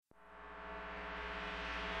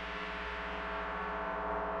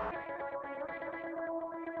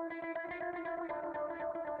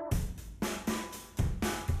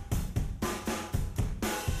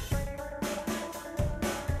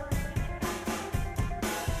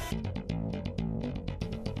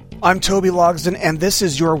I'm Toby Logsden, and this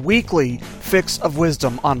is your weekly Fix of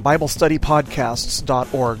Wisdom on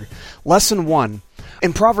BibleStudyPodcasts.org. Lesson 1.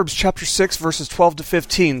 In Proverbs chapter 6, verses 12 to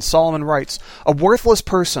 15, Solomon writes, "A worthless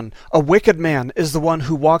person, a wicked man, is the one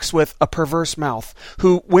who walks with a perverse mouth,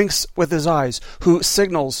 who winks with his eyes, who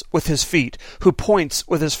signals with his feet, who points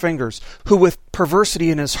with his fingers, who with perversity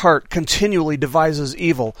in his heart continually devises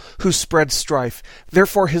evil, who spreads strife.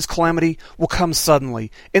 Therefore his calamity will come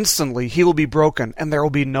suddenly. Instantly he will be broken, and there will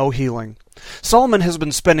be no healing." Solomon has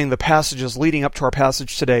been spending the passages leading up to our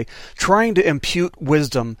passage today trying to impute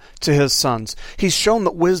wisdom to his sons. He's shown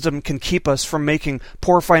that wisdom can keep us from making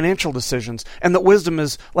poor financial decisions, and that wisdom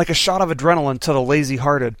is like a shot of adrenaline to the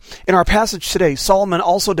lazy-hearted. In our passage today, Solomon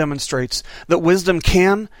also demonstrates that wisdom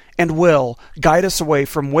can and will guide us away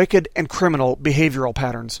from wicked and criminal behavioral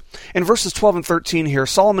patterns. In verses 12 and 13 here,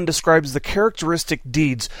 Solomon describes the characteristic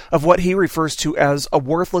deeds of what he refers to as a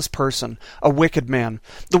worthless person, a wicked man.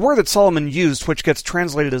 The word that Solomon used, which gets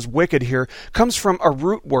translated as wicked here, comes from a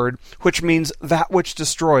root word which means that which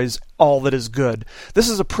destroys all that is good. This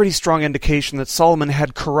is a pretty strong indication that Solomon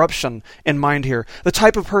had corruption in mind here, the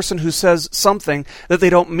type of person who says something that they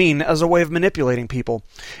don't mean as a way of manipulating people.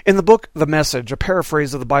 In the book The Message, a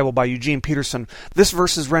paraphrase of the Bible by Eugene Peterson, this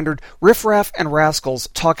verse is rendered, "Riffraff and rascals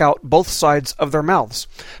talk out both sides of their mouths."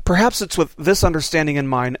 Perhaps it's with this understanding in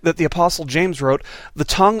mind that the Apostle James wrote, "The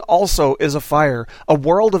tongue also is a fire, a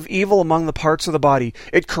world of evil among the parts of the body.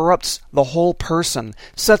 It corrupts the whole person,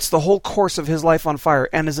 sets the whole course of his life on fire,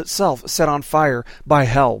 and is itself set on fire by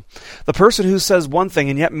hell." The person who says one thing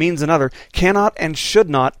and yet means another cannot and should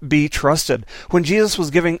not be trusted. When Jesus was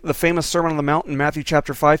giving the famous Sermon on the Mount in Matthew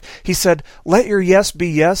chapter 5, he said, "Let your yes be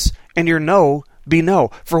yes, and your no be no,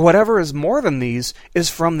 for whatever is more than these is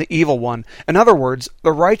from the evil one." In other words,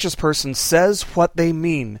 the righteous person says what they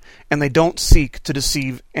mean, and they don't seek to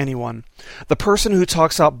deceive anyone. The person who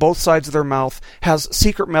talks out both sides of their mouth has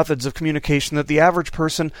secret methods of communication that the average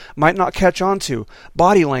person might not catch on to.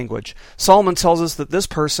 Body language. Solomon tells us that this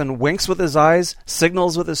person winks with his eyes,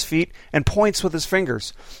 signals with his feet, and points with his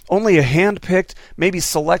fingers. Only a hand-picked, maybe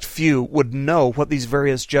select few would know what these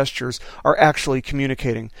various gestures are actually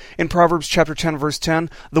communicating. In Proverbs chapter 10, verse 10,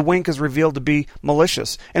 the wink is revealed to be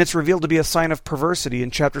malicious, and it's revealed to be a sign of perversity in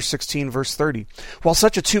chapter 16, verse 30. While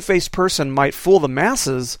such a two-faced person might fool the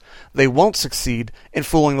masses, they won't succeed in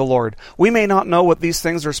fooling the Lord. We may not know what these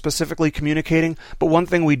things are specifically communicating, but one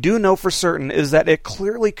thing we do know for certain is that it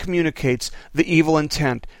clearly communicates the evil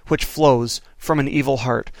intent which flows from an evil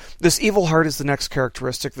heart. This evil heart is the next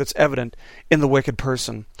characteristic that's evident in the wicked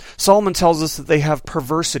person. Solomon tells us that they have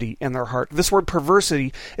perversity in their heart. This word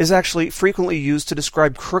perversity is actually frequently used to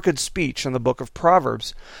describe crooked speech in the book of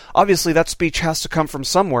Proverbs. Obviously, that speech has to come from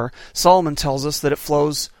somewhere. Solomon tells us that it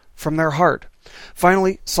flows from their heart.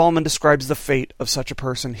 Finally, Solomon describes the fate of such a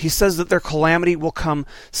person. He says that their calamity will come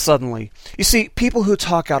suddenly. You see, people who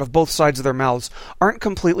talk out of both sides of their mouths aren't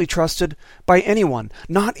completely trusted by anyone,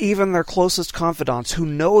 not even their closest confidants who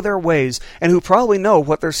know their ways and who probably know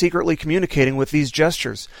what they're secretly communicating with these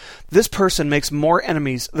gestures. This person makes more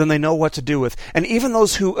enemies than they know what to do with, and even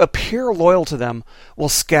those who appear loyal to them will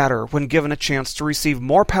scatter when given a chance to receive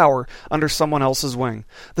more power under someone else's wing.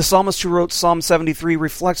 The psalmist who wrote Psalm 73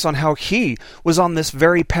 reflects on how he was on this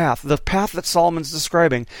very path, the path that Solomon's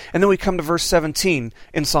describing. And then we come to verse 17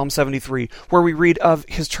 in Psalm 73, where we read of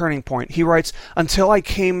his turning point. He writes, "Until I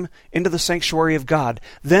came into the sanctuary of God,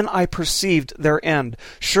 then I perceived their end.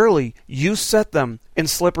 Surely you set them in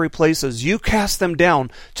slippery places. You cast them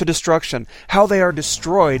down to destruction. How they are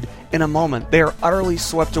destroyed in a moment. They are utterly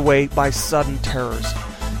swept away by sudden terrors."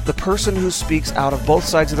 The person who speaks out of both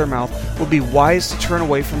sides of their mouth will be wise to turn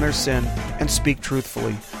away from their sin and speak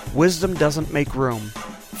truthfully. Wisdom doesn't make room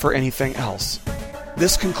for anything else.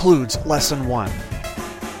 This concludes Lesson 1.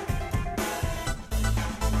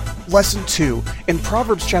 Lesson 2. In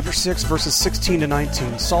Proverbs chapter 6, verses 16 to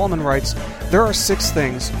 19, Solomon writes, "There are 6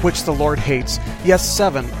 things which the Lord hates, yes,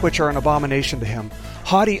 7 which are an abomination to him.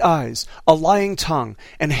 Haughty eyes, a lying tongue,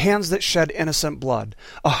 and hands that shed innocent blood,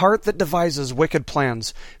 a heart that devises wicked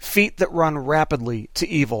plans, feet that run rapidly to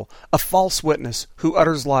evil, a false witness who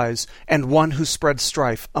utters lies, and one who spreads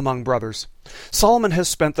strife among brothers." Solomon has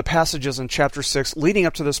spent the passages in chapter 6 leading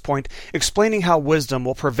up to this point explaining how wisdom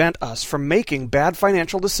will prevent us from making bad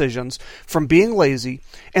financial decisions, from being lazy,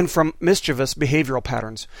 and from mischievous behavioral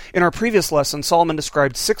patterns. In our previous lesson, Solomon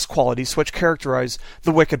described 6 qualities which characterize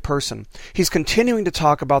the wicked person. He's continuing to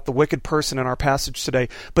talk about the wicked person in our passage today,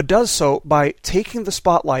 but does so by taking the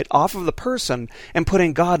spotlight off of the person and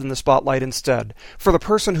putting God in the spotlight instead. For the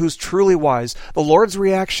person who's truly wise, the Lord's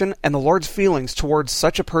reaction and the Lord's feelings towards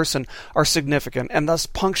such a person are significant and thus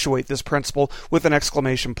punctuate this principle with an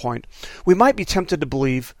exclamation point. We might be tempted to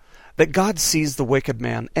believe that God sees the wicked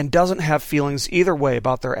man and doesn't have feelings either way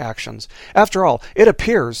about their actions. After all, it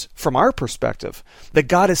appears, from our perspective, that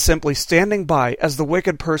God is simply standing by as the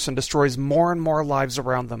wicked person destroys more and more lives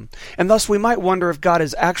around them. And thus we might wonder if God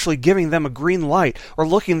is actually giving them a green light or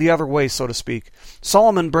looking the other way, so to speak.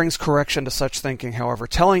 Solomon brings correction to such thinking, however,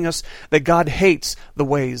 telling us that God hates the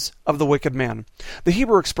ways of the wicked man. The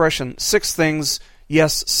Hebrew expression, 6 things,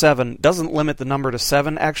 yes, 7, doesn't limit the number to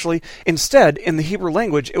 7, actually. Instead, in the Hebrew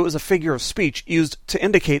language, it was a figure of speech used to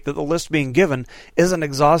indicate that the list being given isn't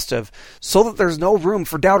exhaustive. So that there's no room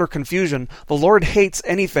for doubt or confusion, the Lord hates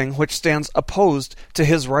anything which stands opposed to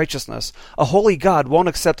His righteousness. A holy God won't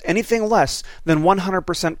accept anything less than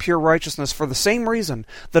 100% pure righteousness for the same reason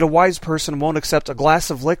that a wise person won't accept a glass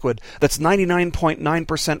of liquid that's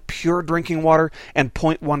 99.9% pure drinking water and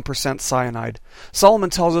 0.1% cyanide. Solomon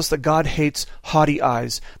tells us that God hates haughty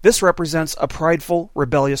eyes. This represents a prideful,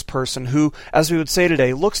 rebellious person who, as we would say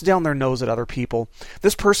today, looks down their nose at other people.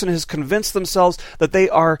 This person has convinced themselves that they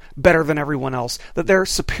are better than everyone else, that they're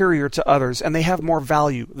superior to others, and they have more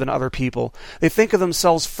value than other people. They think of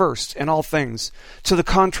themselves first in all things. To the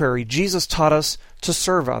contrary, Jesus taught us to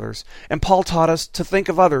serve others, and Paul taught us to think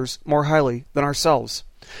of others more highly than ourselves.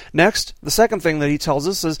 Next, the second thing that he tells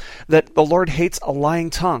us is that the Lord hates a lying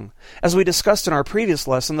tongue. As we discussed in our previous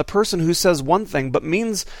lesson, the person who says one thing but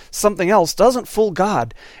means something else doesn't fool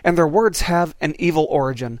God, and their words have an evil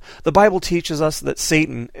origin. The Bible teaches us that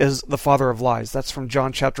Satan is the father of lies. That's from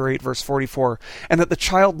John chapter 8, verse 44. And that the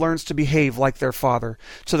child learns to behave like their father.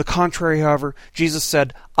 To the contrary, however, Jesus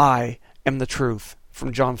said, I am the truth.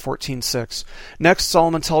 From John 14:6. Next,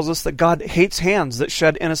 Solomon tells us that God hates hands that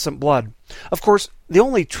shed innocent blood. Of course, the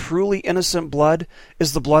only truly innocent blood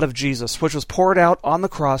is the blood of Jesus, which was poured out on the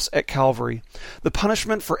cross at Calvary. The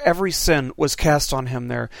punishment for every sin was cast on Him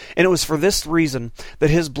there, and it was for this reason that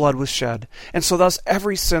His blood was shed. And so thus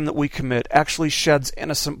every sin that we commit actually sheds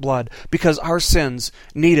innocent blood, because our sins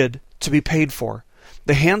needed to be paid for.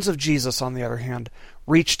 The hands of Jesus, on the other hand,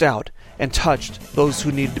 reached out and touched those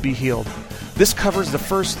who needed to be healed. This covers the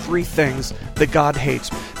first 3 things that God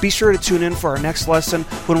hates. Be sure to tune in for our next lesson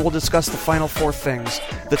when we'll discuss the final 4 things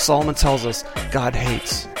that Solomon tells us God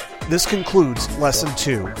hates. This concludes Lesson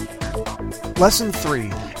 2. Lesson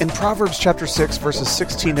 3. In Proverbs chapter 6, verses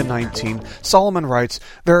 16 to 19, Solomon writes,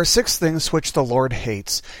 There are 6 things which the Lord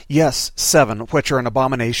hates, yes, 7 which are an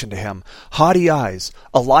abomination to Him, haughty eyes,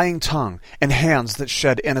 a lying tongue, and hands that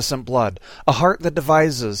shed innocent blood, a heart that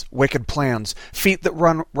devises wicked plans, feet that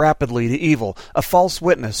run rapidly to evil, a false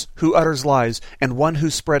witness who utters lies, and one who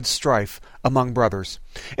spreads strife among brothers.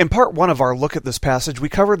 In part 1 of our look at this passage, we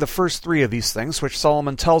covered the first 3 of these things, which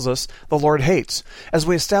Solomon tells us the Lord hates. As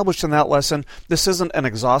we established in that lesson, this isn't an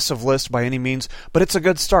exhaustive list by any means, but it's a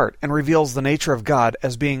good start and reveals the nature of God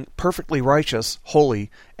as being perfectly righteous, holy,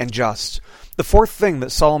 and just. The fourth thing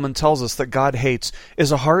that Solomon tells us that God hates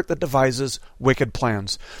is a heart that devises wicked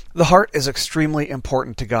plans. The heart is extremely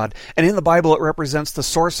important to God, and in the Bible it represents the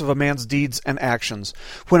source of a man's deeds and actions.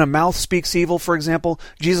 When a mouth speaks evil, for example,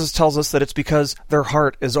 Jesus tells us that it's because their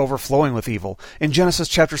heart is overflowing with evil. In Genesis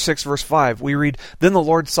chapter 6, verse 5, we read, Then the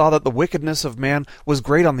Lord saw that the wickedness of man was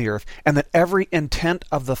great on the earth, and that every intent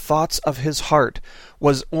of the thoughts of his heart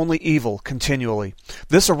was only evil continually.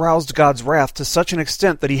 This aroused God's wrath to such an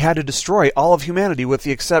extent that He had to destroy all of humanity with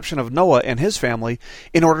the exception of Noah and his family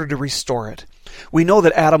in order to restore it. We know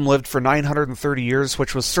that Adam lived for 930 years,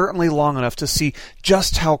 which was certainly long enough to see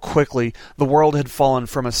just how quickly the world had fallen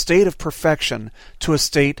from a state of perfection to a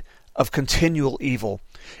state of continual evil.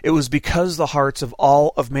 It was because the hearts of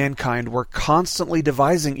all of mankind were constantly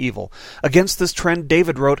devising evil. Against this trend,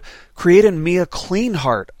 David wrote, Create in me a clean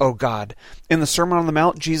heart, O God. In the Sermon on the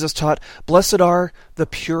Mount, Jesus taught, Blessed are the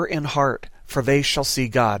pure in heart, for they shall see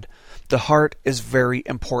God. The heart is very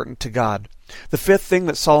important to God. The fifth thing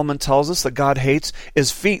that Solomon tells us that God hates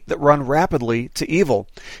is feet that run rapidly to evil.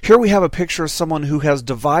 Here we have a picture of someone who has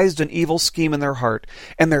devised an evil scheme in their heart,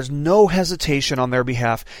 and there's no hesitation on their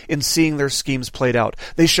behalf in seeing their schemes played out.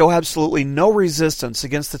 They show absolutely no resistance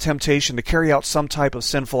against the temptation to carry out some type of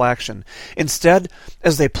sinful action. Instead,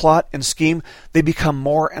 as they plot and scheme, they become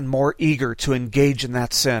more and more eager to engage in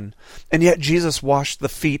that sin. And yet Jesus washed the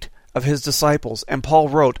feet of His disciples, and Paul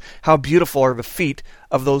wrote, How beautiful are the feet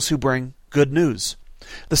of those who bring good news.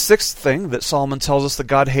 The sixth thing that Solomon tells us that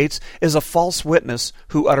God hates is a false witness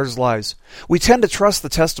who utters lies. We tend to trust the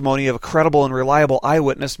testimony of a credible and reliable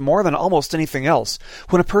eyewitness more than almost anything else.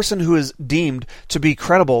 When a person who is deemed to be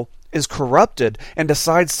credible is corrupted and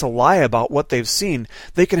decides to lie about what they've seen,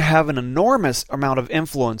 they can have an enormous amount of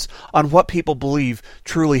influence on what people believe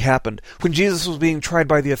truly happened. When Jesus was being tried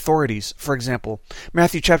by the authorities, for example,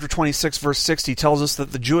 Matthew chapter 26 verse 60 tells us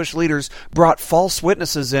that the Jewish leaders brought false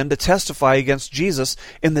witnesses in to testify against Jesus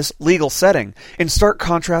in this legal setting. In stark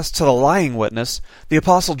contrast to the lying witness, the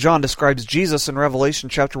Apostle John describes Jesus in Revelation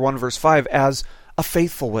chapter 1 verse 5 as a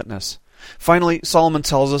faithful witness. Finally, Solomon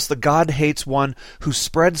tells us that God hates one who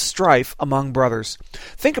spreads strife among brothers.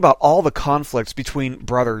 Think about all the conflicts between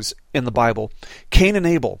brothers in the Bible. Cain and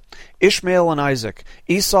Abel, Ishmael and Isaac,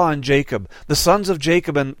 Esau and Jacob, the sons of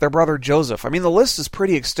Jacob and their brother Joseph. I mean, the list is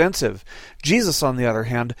pretty extensive. Jesus, on the other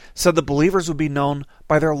hand, said that believers would be known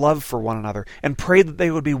by their love for one another and prayed that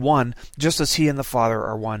they would be one just as he and the Father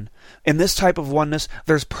are one. In this type of oneness,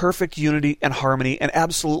 there's perfect unity and harmony, and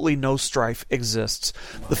absolutely no strife exists.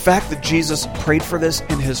 The fact that Jesus prayed for this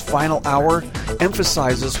in his final hour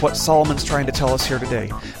emphasizes what Solomon's trying to tell us here today,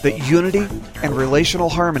 that unity and relational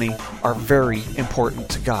harmony are very important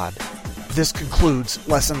to God. This concludes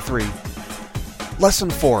Lesson 3.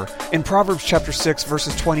 Lesson 4. In Proverbs chapter 6,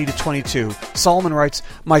 verses 20 to 22, Solomon writes,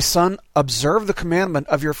 "My son, observe the commandment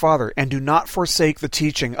of your father, and do not forsake the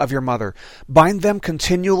teaching of your mother. Bind them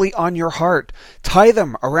continually on your heart. Tie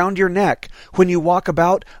them around your neck. When you walk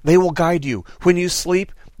about, they will guide you. When you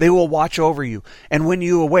sleep, they will watch over you. And when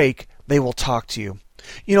you awake, they will talk to you."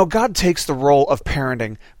 You know, God takes the role of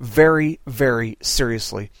parenting very, very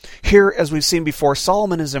seriously. Here, as we've seen before,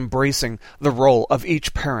 Solomon is embracing the role of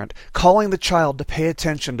each parent, calling the child to pay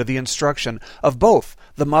attention to the instruction of both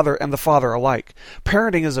the mother and the father alike.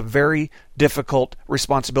 Parenting is a very difficult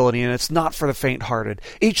responsibility, and it's not for the faint-hearted.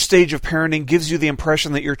 Each stage of parenting gives you the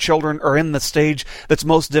impression that your children are in the stage that's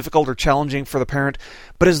most difficult or challenging for the parent.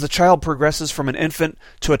 But as the child progresses from an infant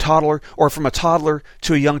to a toddler, or from a toddler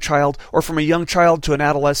to a young child, or from a young child to an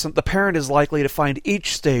adolescent, the parent is likely to find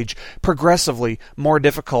each stage progressively more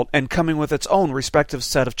difficult and coming with its own respective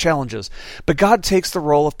set of challenges. But God takes the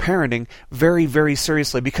role of parenting very, very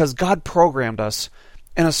seriously, because God programmed us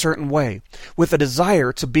in a certain way, with a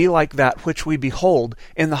desire to be like that which we behold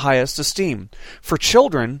in the highest esteem. For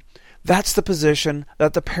children, that's the position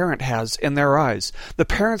that the parent has in their eyes. The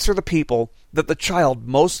parents are the people that the child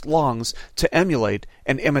most longs to emulate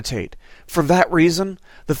and imitate. For that reason,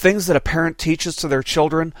 the things that a parent teaches to their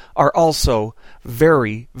children are also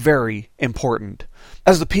very, very important.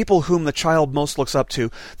 As the people whom the child most looks up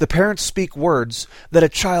to, the parents speak words that a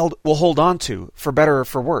child will hold on to, for better or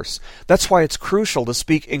for worse. That's why it's crucial to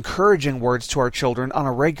speak encouraging words to our children on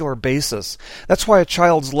a regular basis. That's why a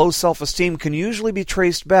child's low self-esteem can usually be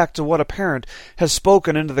traced back to what a parent has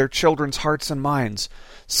spoken into their children's hearts and minds.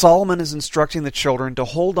 Solomon is instructing the children to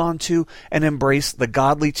hold on to and embrace the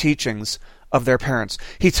godly teachings of their parents.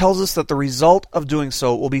 He tells us that the result of doing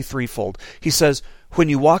so will be threefold. He says, "When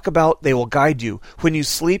you walk about, they will guide you. When you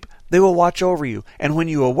sleep, they will watch over you. And when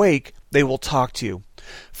you awake, they will talk to you."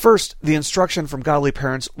 First, the instruction from godly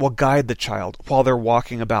parents will guide the child while they're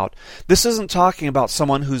walking about. This isn't talking about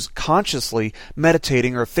someone who's consciously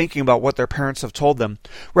meditating or thinking about what their parents have told them.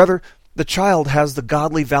 Rather, the child has the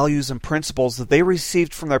godly values and principles that they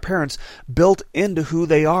received from their parents built into who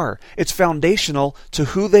they are. It's foundational to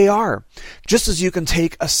who they are. Just as you can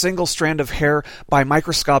take a single strand of hair by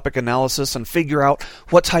microscopic analysis and figure out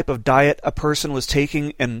what type of diet a person was taking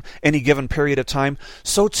in any given period of time,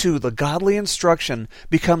 so too the godly instruction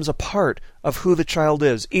becomes a part of who the child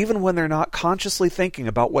is, even when they're not consciously thinking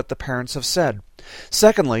about what the parents have said.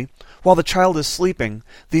 Secondly, while the child is sleeping,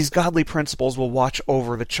 these godly principles will watch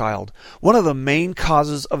over the child. One of the main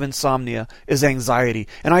causes of insomnia is anxiety,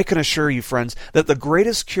 and I can assure you, friends, that the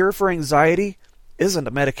greatest cure for anxiety isn't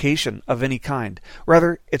a medication of any kind.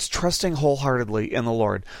 Rather, it's trusting wholeheartedly in the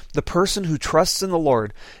Lord. The person who trusts in the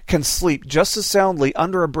Lord can sleep just as soundly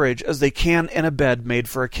under a bridge as they can in a bed made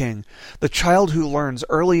for a king. The child who learns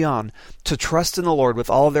early on to trust in the Lord with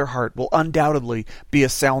all of their heart will undoubtedly be a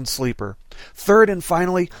sound sleeper. Third and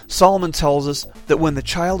finally, Solomon tells us that when the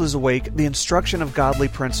child is awake, the instruction of godly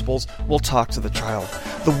principles will talk to the child.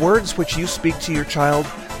 The words which you speak to your child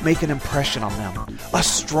make an impression on them, a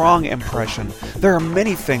strong impression. There are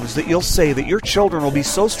many things that you'll say that your children will be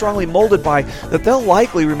so strongly molded by that they'll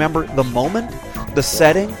likely remember the moment, the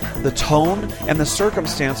setting, the tone, and the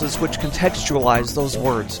circumstances which contextualize those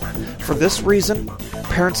words. For this reason,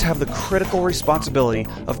 parents have the critical responsibility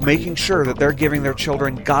of making sure that they're giving their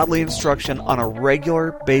children godly instruction on a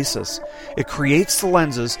regular basis. It creates the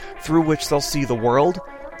lenses through which they'll see the world,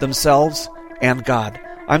 themselves, and God.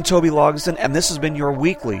 I'm Toby Logsdon, and this has been your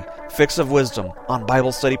weekly Fix of Wisdom on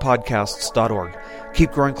BibleStudyPodcasts.org.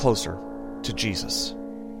 Keep growing closer to Jesus.